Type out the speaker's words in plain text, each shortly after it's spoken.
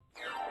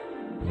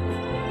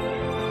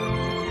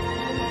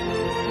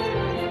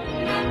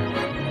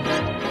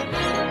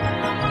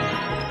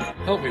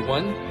Hello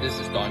everyone, this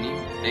is Donnie,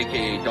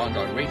 aka Don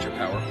Ranger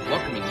Power,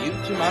 welcoming you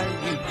to my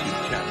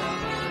YouTube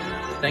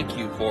channel. Thank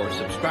you for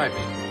subscribing.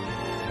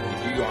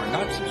 If you are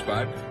not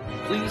subscribed,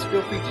 please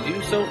feel free to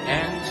do so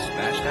and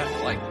smash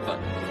that like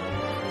button.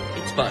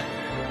 It's fun.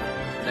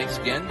 Thanks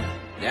again.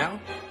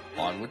 Now,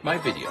 on with my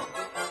video.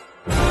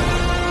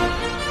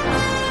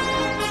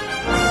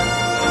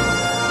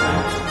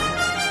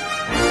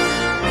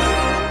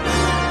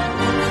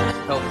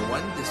 Hello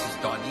everyone, this is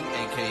Donnie,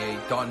 aka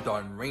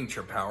Don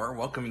Ranger Power,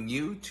 welcoming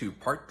you to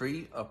part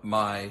 3 of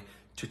my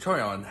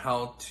tutorial on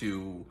how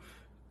to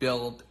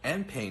build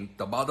and paint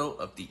the model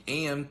of the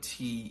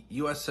AMT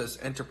USS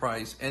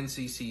Enterprise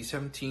NCC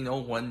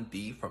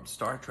 1701D from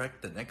Star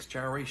Trek The Next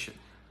Generation.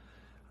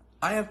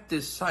 I have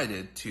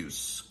decided to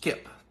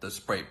skip the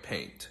spray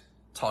paint,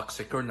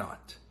 toxic or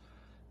not.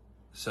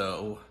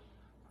 So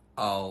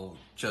I'll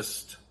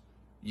just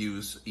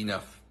use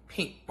enough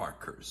paint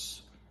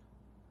markers.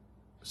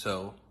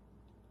 So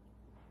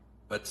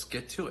let's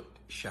get to it,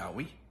 shall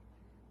we?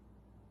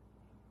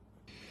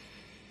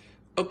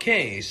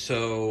 Okay,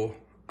 so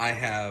I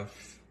have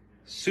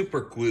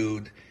super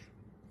glued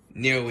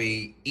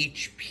nearly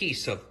each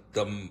piece of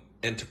the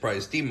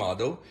Enterprise D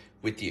model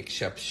with the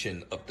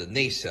exception of the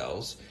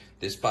nacelles,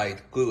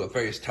 despite glue of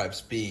various types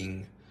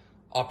being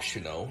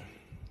optional.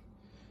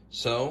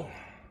 So,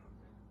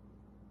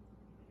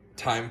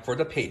 time for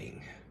the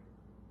painting.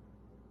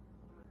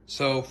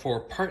 So for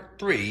part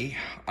 3,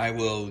 I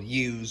will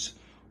use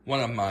one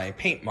of my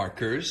paint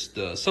markers,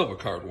 the silver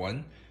colored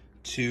one,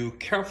 to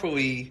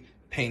carefully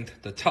paint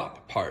the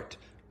top part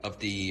of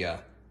the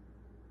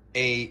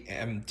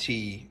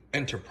AMT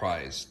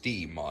Enterprise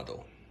D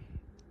model.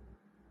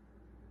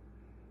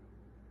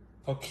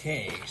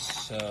 Okay,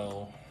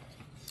 so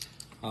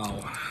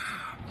I'll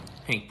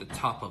paint the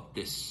top of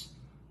this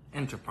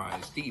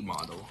Enterprise D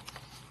model.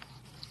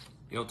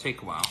 It'll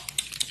take a while.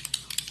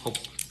 Hope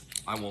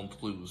I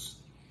won't lose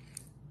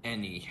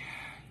any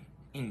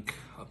ink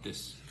of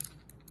this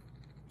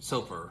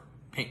silver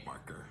paint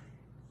marker.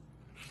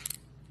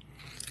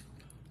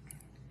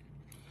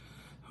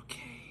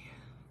 Okay,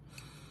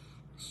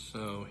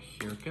 so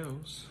here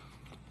goes.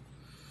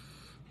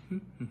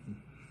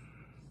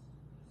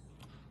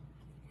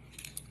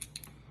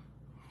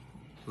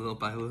 Little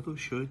by little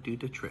should do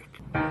the trick.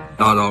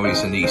 Not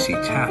always an easy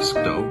task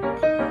though,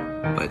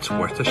 but it's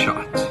worth a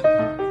shot.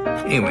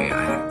 Anyway,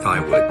 I thought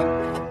I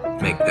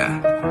would make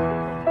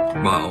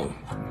that model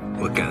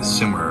look as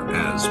similar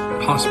as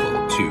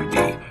possible to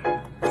the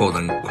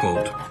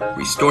quote-unquote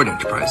restored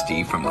Enterprise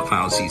D from the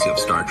final season of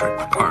Star Trek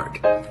Picard.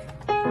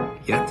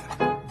 Yet,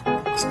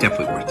 it's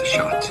definitely worth a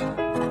shot,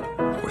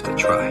 worth a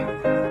try.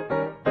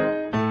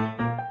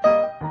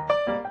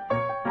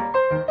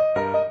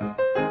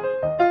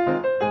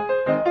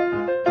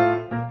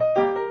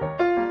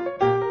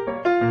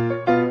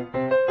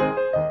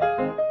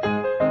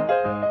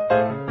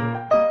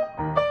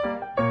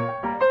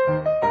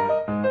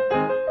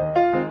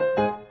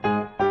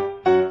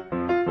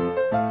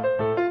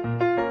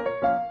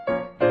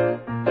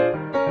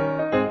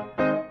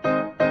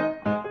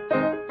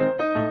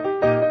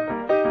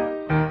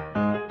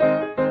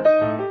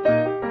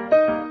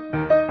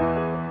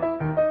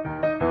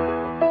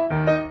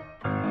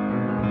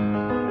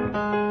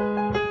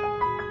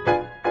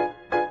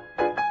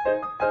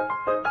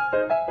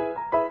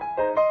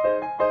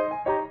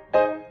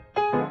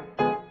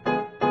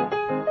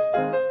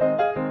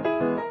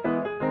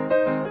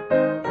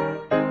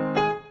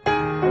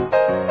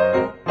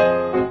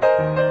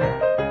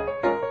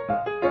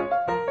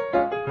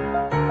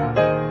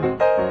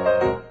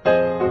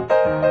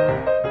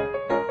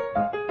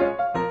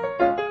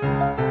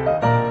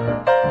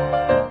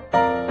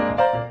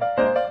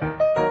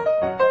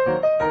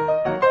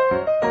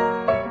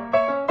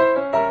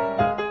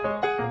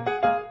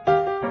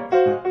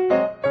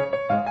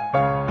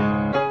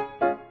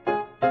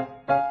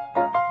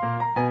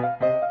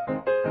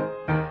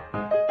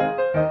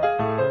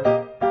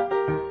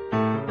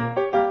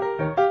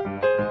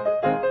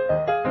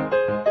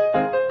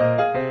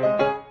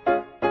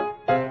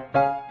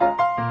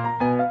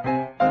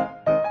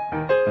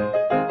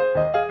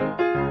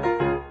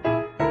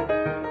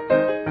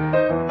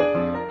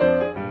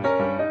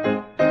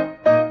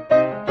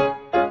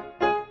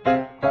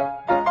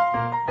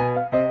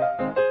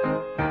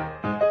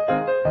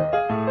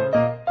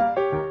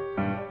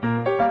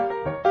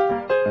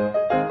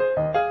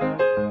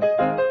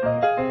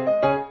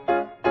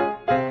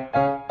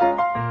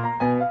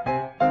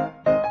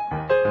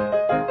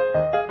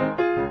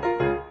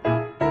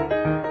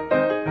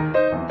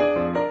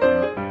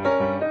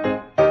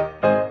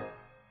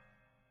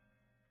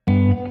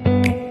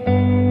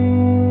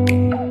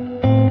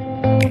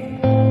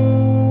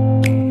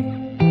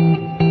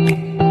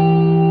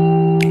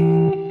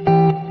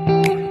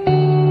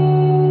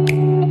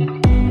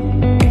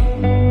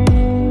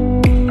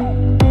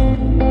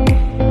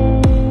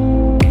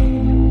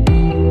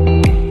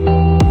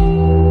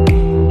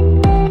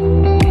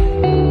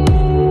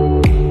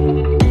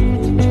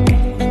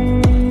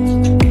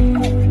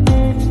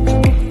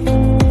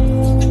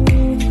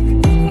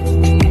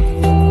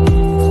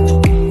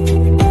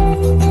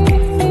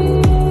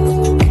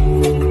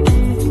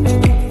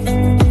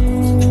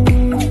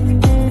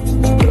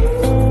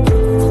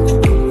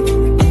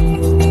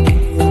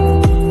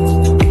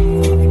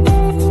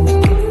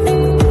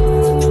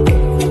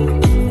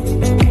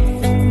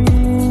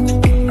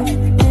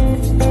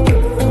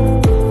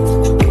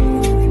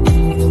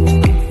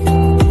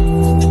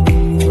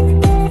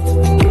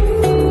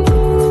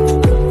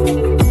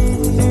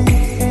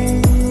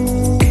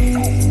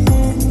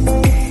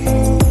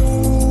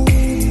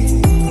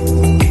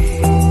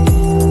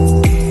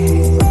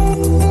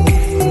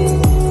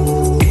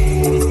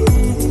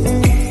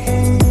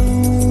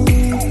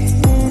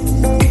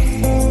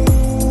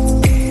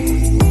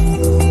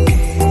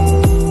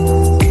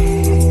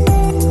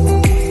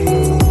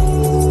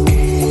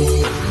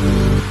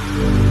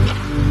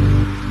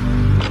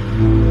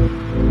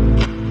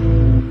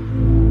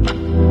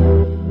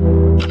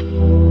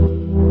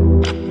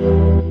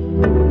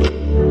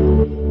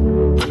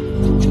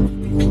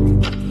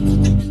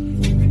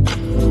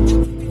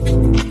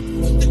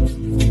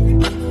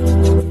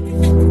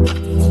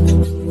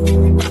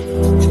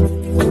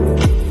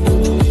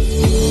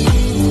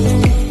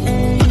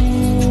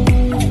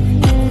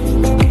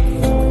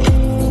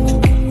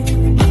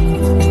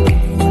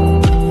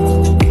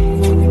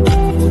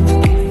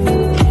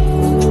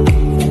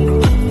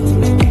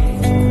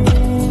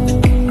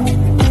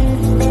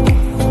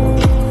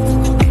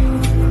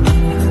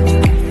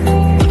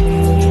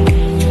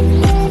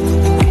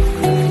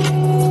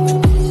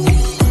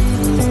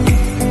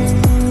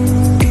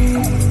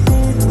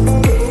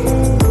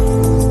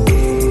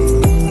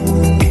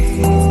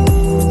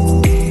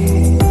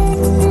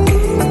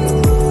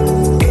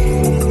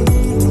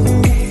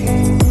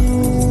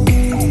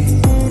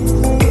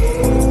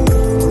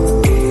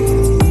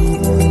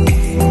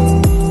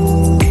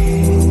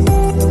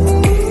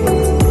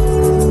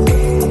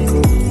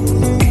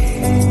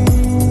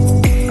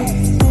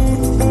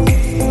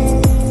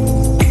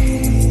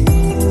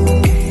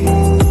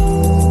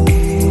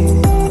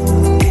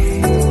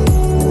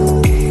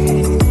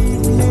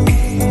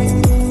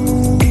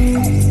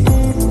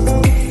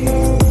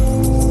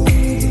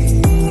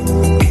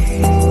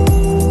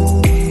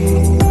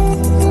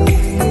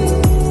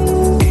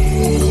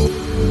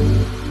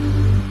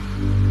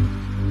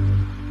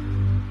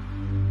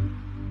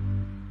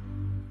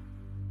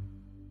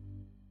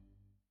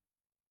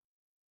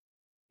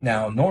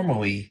 Now,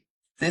 normally,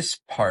 this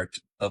part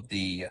of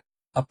the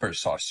upper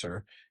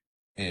saucer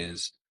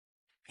is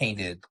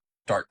painted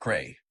dark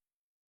gray,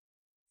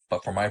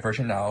 but for my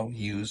version, I'll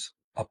use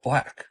a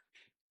black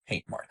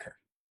paint marker.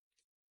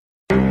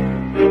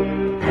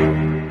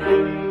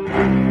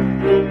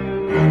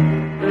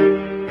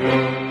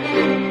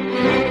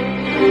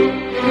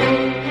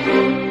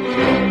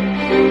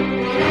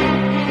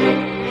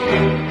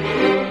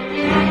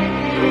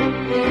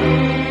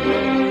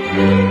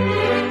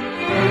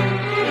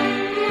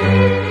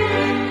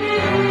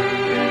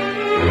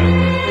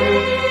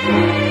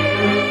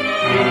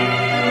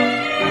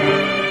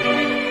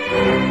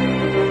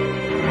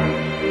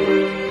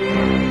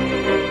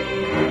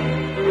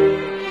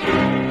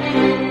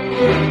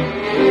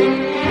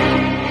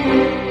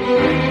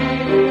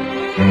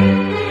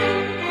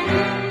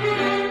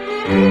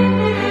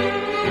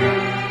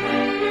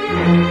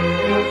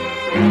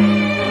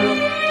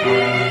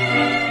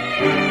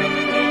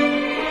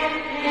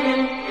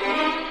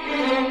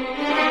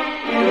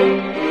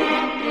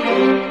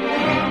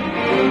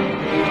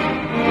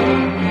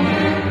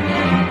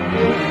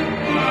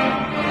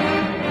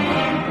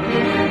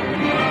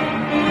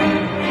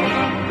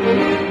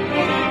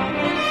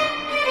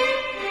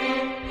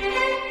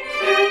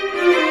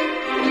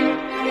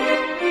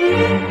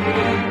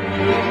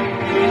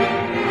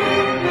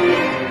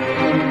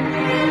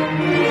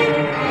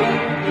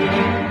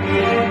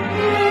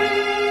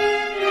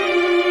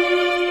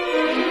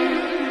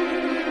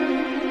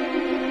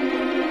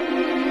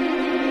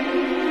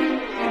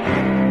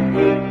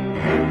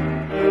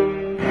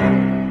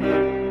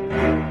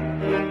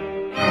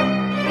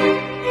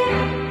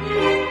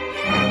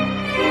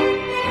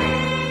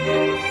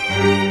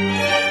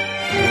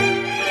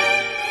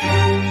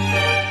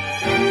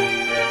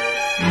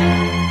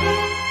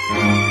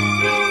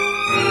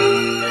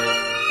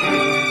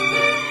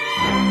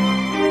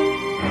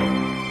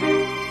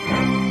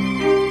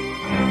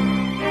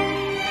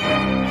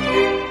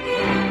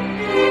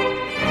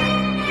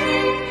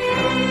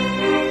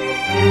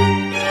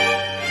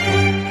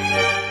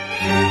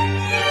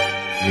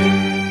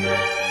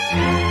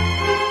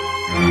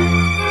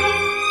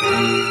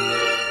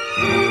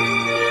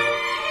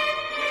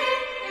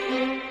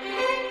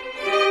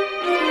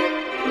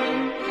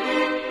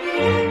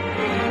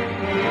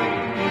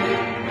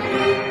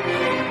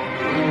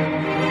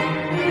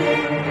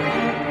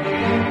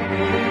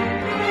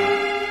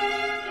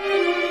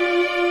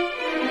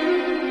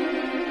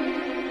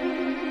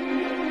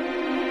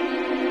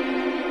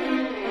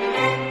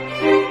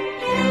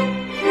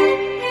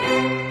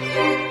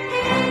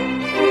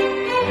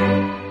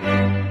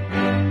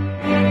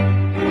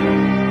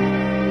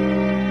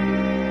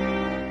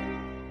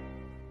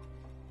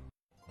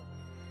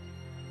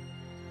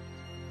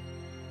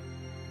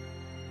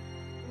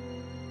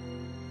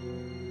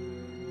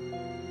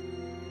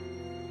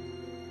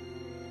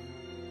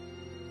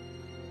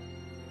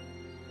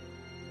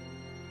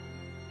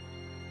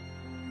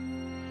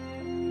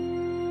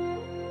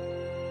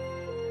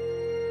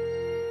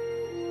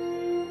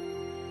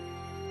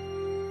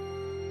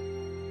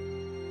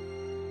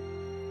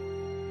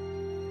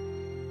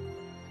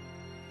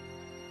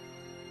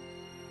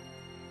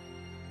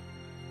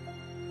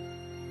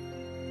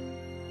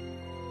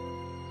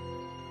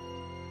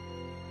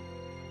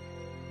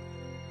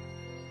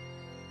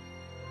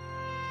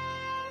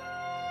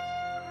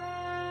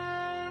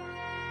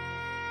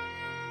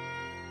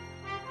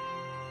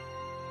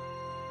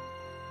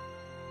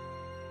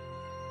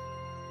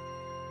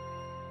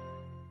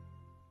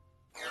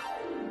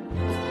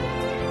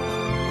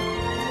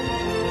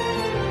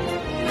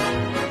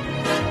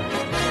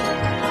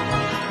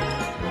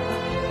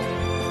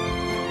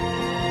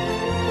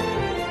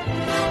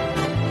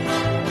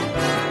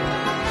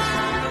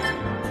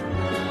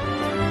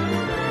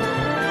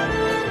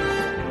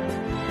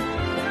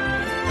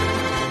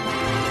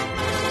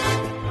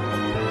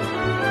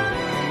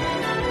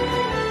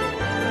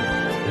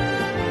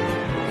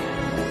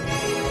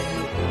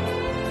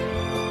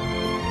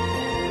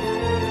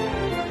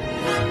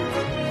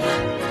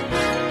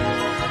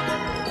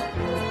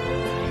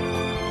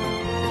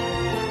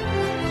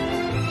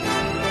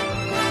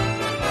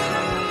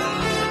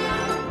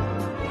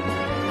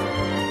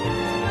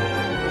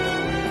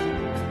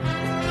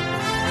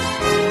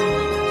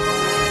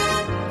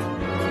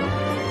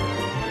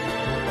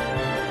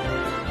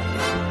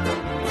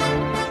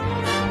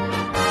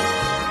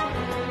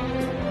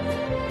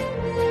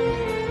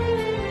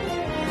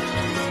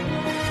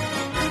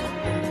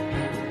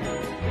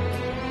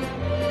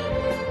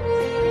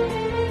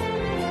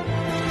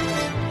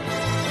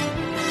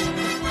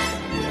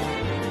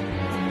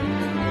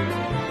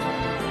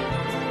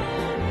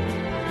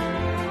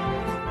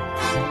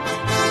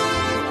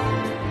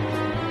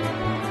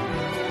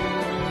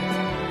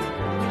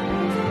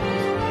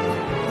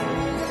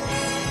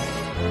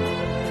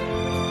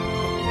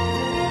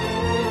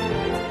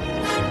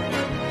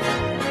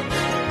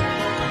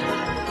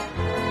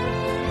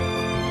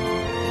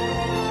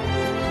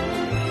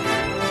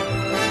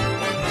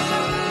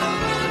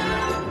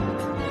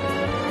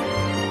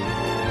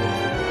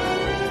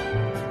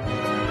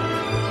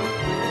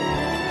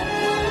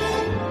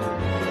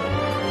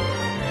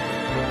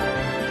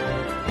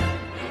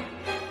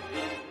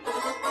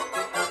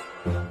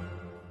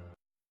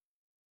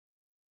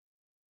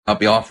 That'll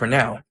be all for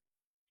now.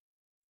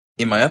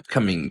 In my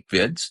upcoming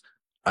vids,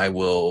 I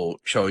will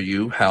show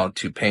you how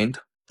to paint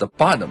the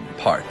bottom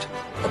part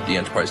of the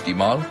Enterprise D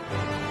model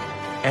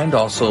and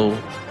also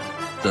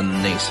the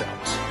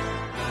nacelles.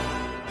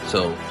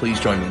 So please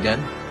join me then.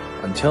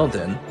 Until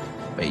then,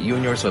 may you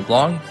and yours live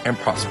long and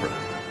prosper.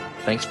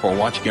 Thanks for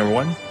watching,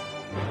 everyone.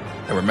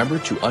 And remember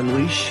to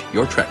unleash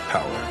your Trek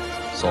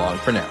power. So long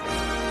for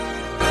now.